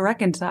able to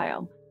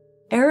reconcile.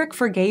 Eric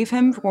forgave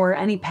him for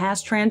any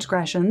past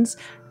transgressions,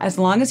 as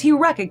long as he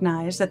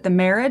recognized that the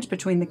marriage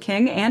between the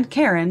king and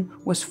Karen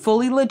was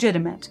fully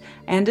legitimate,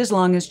 and as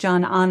long as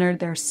John honored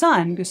their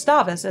son,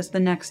 Gustavus, as the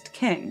next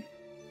king.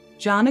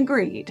 John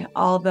agreed,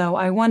 although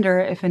I wonder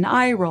if an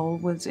eye roll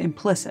was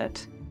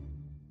implicit.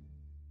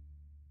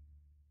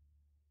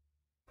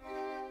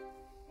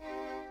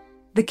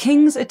 The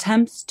king's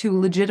attempts to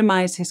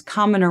legitimize his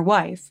commoner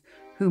wife,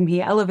 whom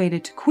he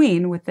elevated to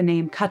queen with the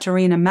name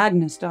Katarina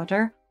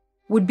Magnusdottir,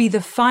 would be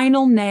the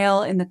final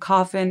nail in the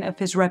coffin of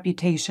his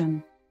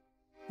reputation.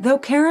 Though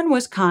Karen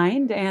was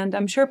kind, and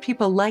I'm sure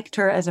people liked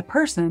her as a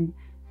person,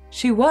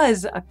 she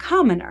was a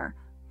commoner,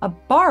 a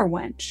bar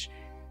wench.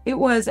 It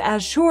was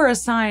as sure a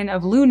sign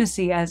of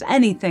lunacy as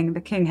anything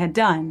the king had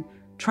done,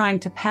 trying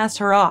to pass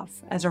her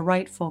off as a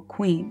rightful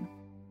queen.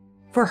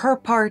 For her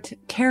part,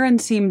 Karen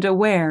seemed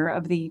aware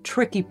of the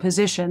tricky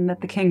position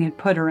that the king had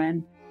put her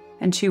in,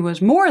 and she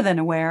was more than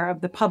aware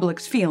of the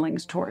public's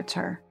feelings towards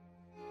her.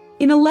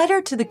 In a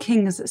letter to the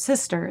king's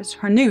sisters,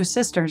 her new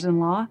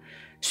sisters-in-law,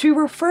 she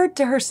referred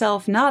to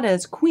herself not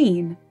as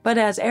queen, but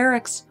as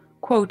Eric's,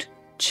 quote,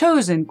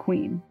 chosen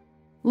queen,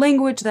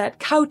 language that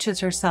couches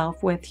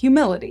herself with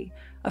humility,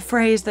 a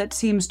phrase that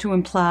seems to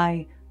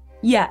imply,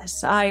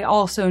 yes, I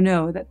also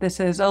know that this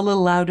is a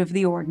little out of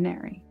the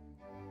ordinary.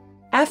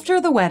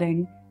 After the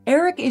wedding,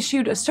 Eric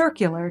issued a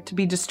circular to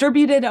be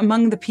distributed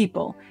among the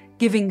people,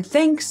 giving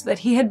thanks that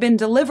he had been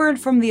delivered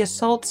from the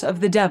assaults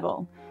of the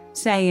devil,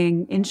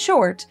 saying, in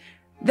short,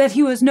 that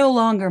he was no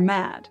longer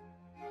mad.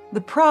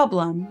 The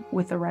problem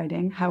with the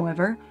writing,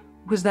 however,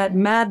 was that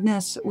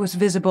madness was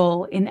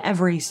visible in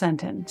every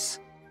sentence.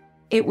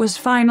 It was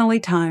finally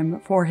time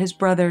for his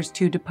brothers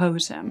to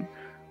depose him,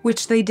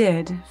 which they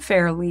did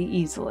fairly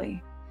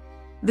easily.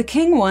 The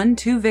king won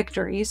 2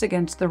 victories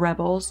against the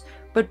rebels,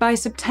 but by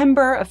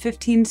September of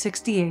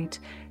 1568,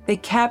 they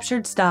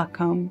captured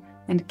Stockholm,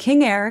 and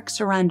King Eric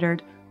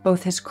surrendered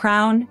both his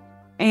crown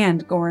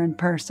and Gore in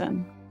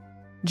person.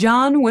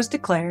 John was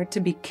declared to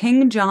be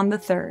King John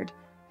III,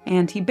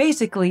 and he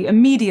basically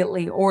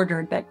immediately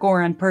ordered that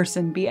Gore in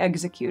person be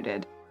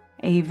executed,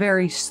 a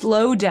very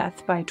slow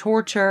death by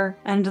torture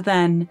and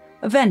then,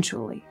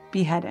 eventually,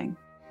 beheading.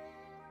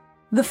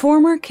 The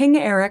former King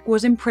Eric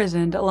was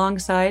imprisoned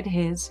alongside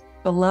his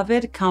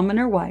beloved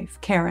commoner wife,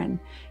 Karen,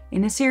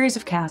 in a series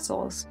of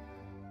castles.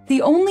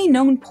 The only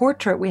known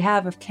portrait we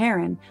have of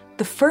Karen,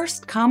 the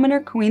first commoner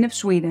queen of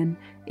Sweden,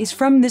 is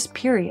from this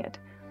period.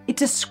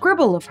 It's a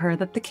scribble of her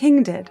that the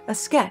king did, a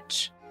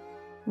sketch.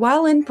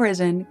 While in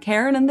prison,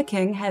 Karen and the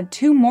king had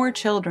 2 more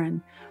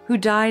children who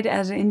died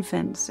as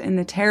infants in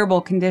the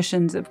terrible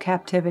conditions of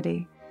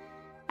captivity.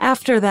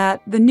 After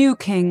that, the new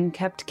king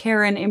kept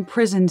Karen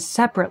imprisoned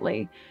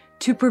separately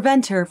to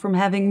prevent her from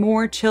having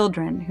more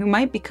children who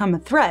might become a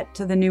threat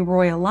to the new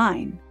royal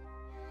line.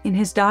 In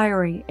his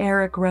diary,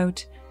 Eric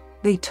wrote,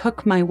 "They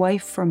took my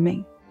wife from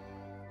me."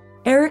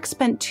 Eric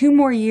spent 2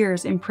 more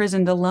years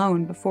imprisoned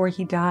alone before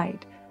he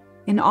died.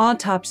 An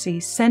autopsy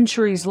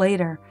centuries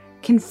later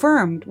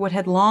confirmed what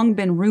had long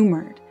been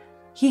rumored.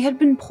 He had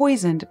been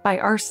poisoned by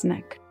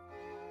arsenic.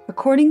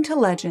 According to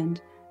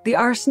legend, the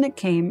arsenic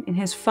came in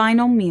his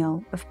final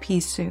meal of pea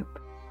soup.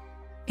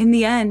 In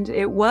the end,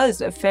 it was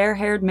a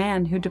fair-haired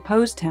man who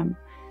deposed him.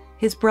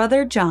 His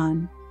brother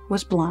John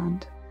was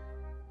blonde.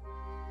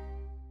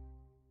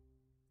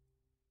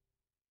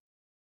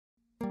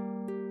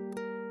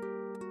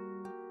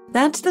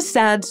 That's the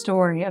sad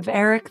story of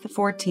Eric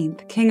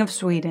XIV, King of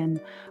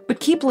Sweden, but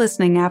keep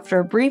listening after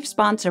a brief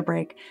sponsor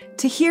break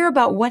to hear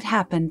about what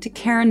happened to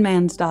Karen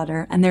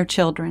Mansdottir and their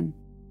children.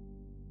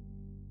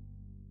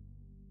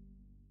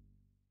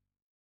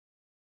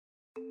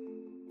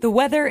 The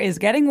weather is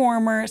getting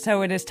warmer,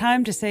 so it is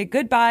time to say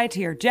goodbye to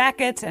your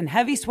jackets and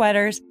heavy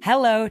sweaters.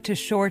 Hello to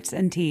shorts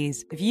and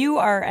tees. If you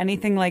are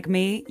anything like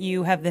me,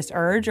 you have this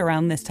urge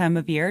around this time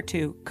of year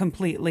to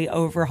completely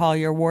overhaul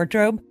your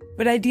wardrobe,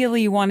 but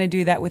ideally you want to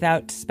do that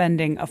without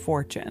spending a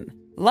fortune.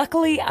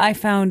 Luckily, I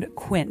found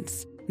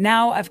Quince.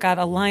 Now I've got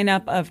a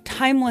lineup of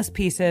timeless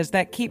pieces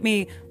that keep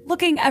me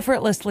looking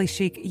effortlessly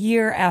chic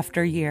year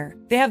after year.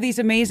 They have these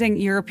amazing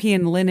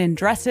European linen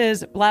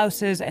dresses,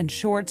 blouses, and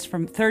shorts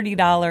from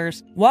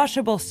 $30,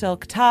 washable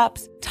silk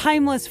tops,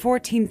 timeless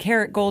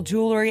 14-karat gold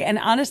jewelry, and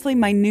honestly,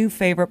 my new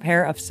favorite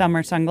pair of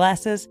summer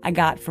sunglasses I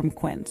got from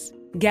Quince.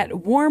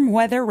 Get warm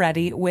weather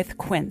ready with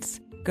Quince.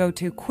 Go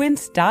to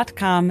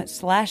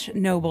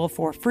quince.com/noble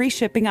for free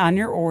shipping on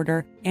your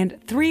order and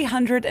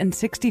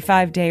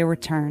 365-day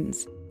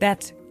returns.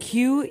 That's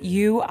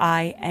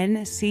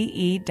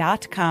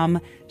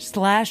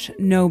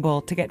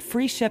QUINCE.com/noble to get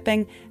free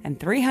shipping and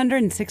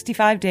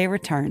 365-day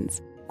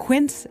returns.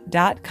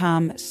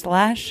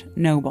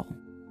 Quince.com/noble.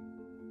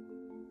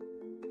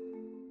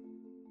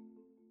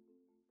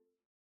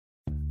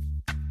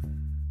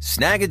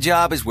 Snag a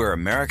Job is where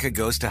America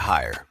goes to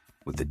hire,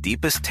 with the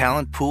deepest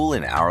talent pool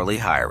in hourly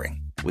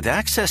hiring. With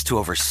access to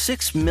over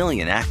 6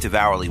 million active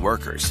hourly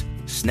workers,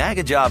 Snag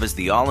a Job is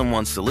the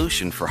all-in-one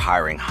solution for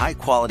hiring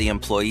high-quality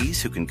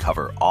employees who can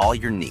cover all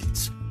your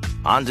needs.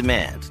 On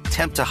demand,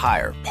 temp to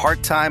hire,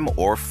 part-time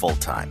or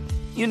full-time.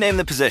 You name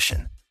the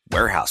position.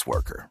 Warehouse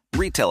worker,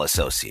 retail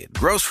associate,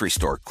 grocery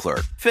store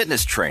clerk,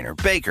 fitness trainer,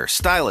 baker,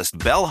 stylist,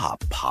 bellhop,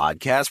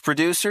 podcast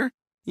producer.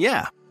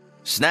 Yeah,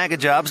 Snag a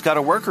Job's got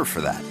a worker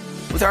for that.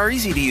 With our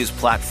easy-to-use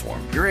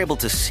platform, you're able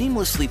to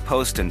seamlessly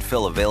post and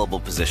fill available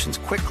positions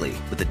quickly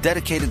with a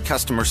dedicated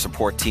customer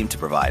support team to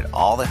provide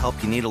all the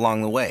help you need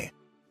along the way.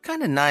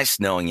 Kind of nice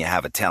knowing you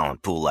have a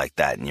talent pool like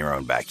that in your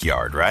own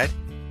backyard, right?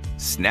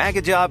 Snag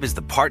a Job is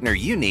the partner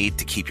you need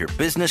to keep your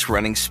business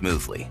running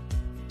smoothly.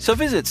 So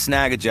visit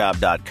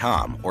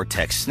snagajob.com or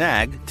text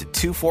SNAG to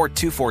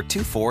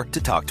 242424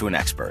 to talk to an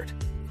expert.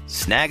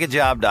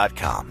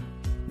 Snagajob.com,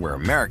 where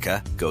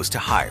America goes to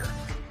hire.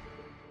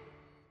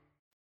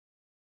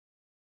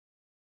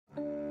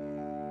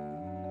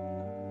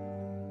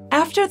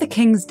 After the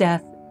king's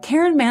death,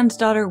 Karen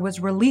Mansdottir was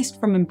released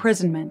from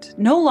imprisonment,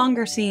 no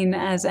longer seen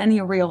as any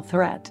real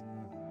threat.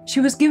 She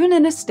was given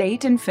an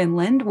estate in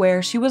Finland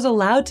where she was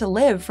allowed to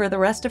live for the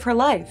rest of her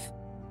life.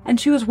 And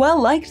she was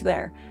well liked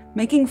there,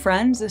 making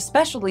friends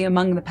especially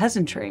among the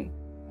peasantry.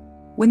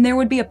 When there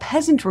would be a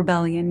peasant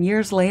rebellion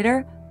years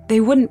later, they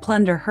wouldn't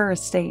plunder her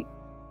estate.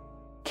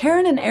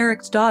 Karen and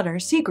Eric's daughter,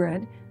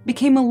 Sigrid,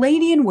 became a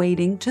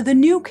lady-in-waiting to the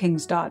new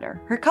king's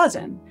daughter, her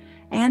cousin,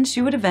 and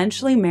she would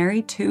eventually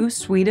marry 2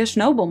 Swedish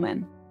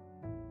noblemen.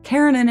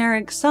 Karen and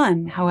Eric's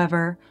son,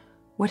 however,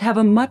 would have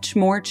a much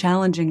more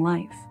challenging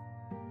life.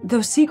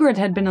 Though Sigrid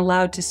had been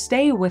allowed to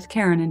stay with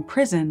Karen in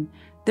prison,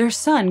 their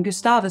son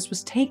Gustavus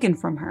was taken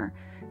from her,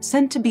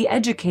 sent to be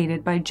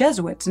educated by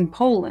Jesuits in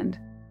Poland.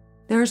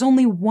 There is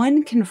only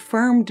one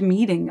confirmed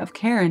meeting of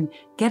Karen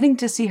getting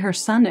to see her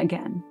son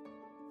again.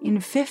 In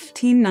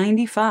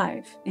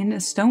 1595, in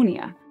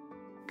Estonia,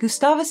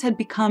 Gustavus had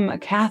become a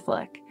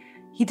Catholic.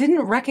 He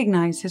didn't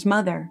recognize his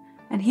mother,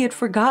 and he had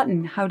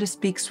forgotten how to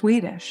speak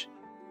Swedish.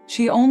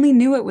 She only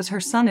knew it was her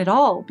son at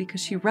all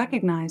because she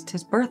recognized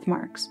his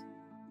birthmarks.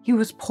 He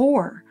was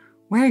poor,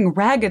 wearing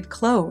ragged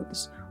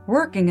clothes,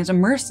 working as a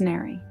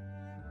mercenary.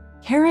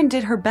 Karen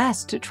did her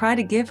best to try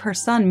to give her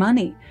son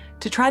money,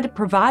 to try to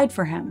provide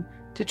for him,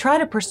 to try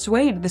to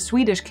persuade the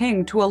Swedish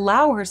king to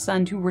allow her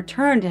son to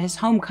return to his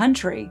home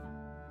country.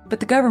 But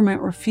the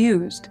government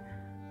refused.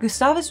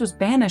 Gustavus was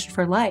banished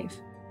for life.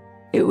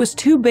 It was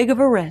too big of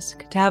a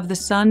risk to have the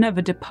son of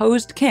a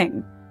deposed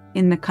king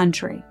in the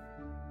country.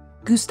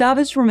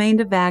 Gustavus remained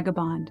a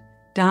vagabond,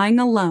 dying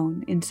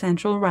alone in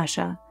central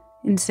Russia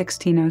in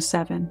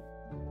 1607.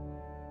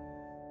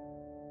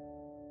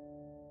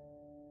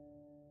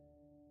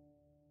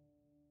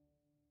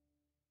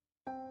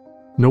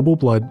 Noble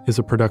Blood is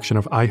a production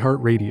of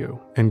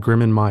iHeartRadio and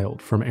Grim and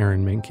Mild from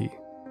Aaron Mahnke.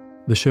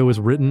 The show is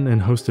written and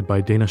hosted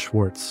by Dana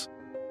Schwartz.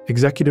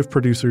 Executive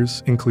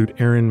producers include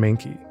Aaron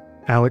Mahnke,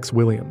 Alex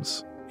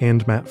Williams,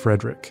 and Matt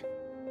Frederick.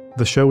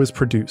 The show is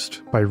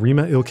produced by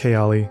Rima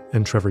Ilkayali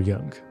and Trevor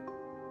Young.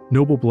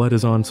 Noble Blood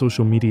is on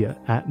social media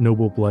at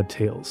Noble Blood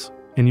Tales,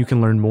 and you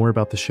can learn more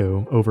about the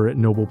show over at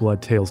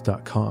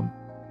noblebloodtales.com.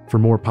 For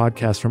more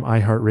podcasts from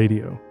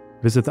iHeartRadio,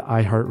 visit the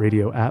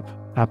iHeartRadio app,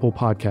 Apple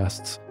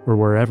Podcasts, or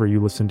wherever you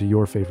listen to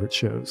your favorite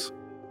shows.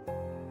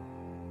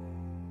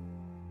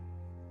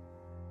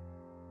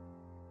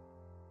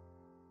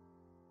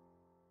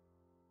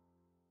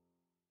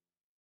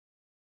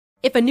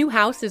 If a new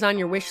house is on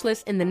your wish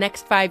list in the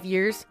next 5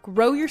 years,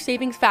 grow your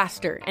savings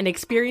faster and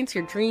experience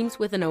your dreams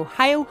with an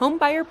Ohio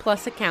Homebuyer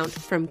Plus account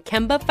from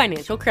Kemba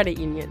Financial Credit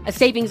Union. A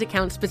savings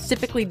account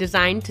specifically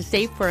designed to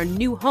save for a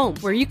new home,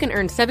 where you can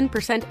earn 7%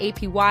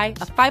 APY,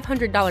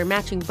 a $500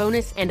 matching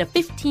bonus, and a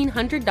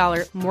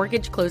 $1,500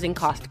 mortgage closing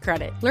cost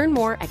credit. Learn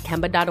more at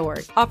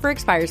Kemba.org. Offer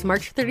expires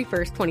March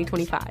 31st,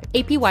 2025.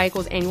 APY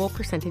equals annual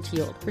percentage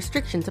yield.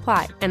 Restrictions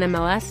apply.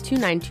 NMLS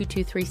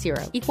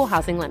 292230. Equal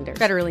housing lender.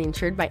 Federally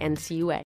insured by NCUA.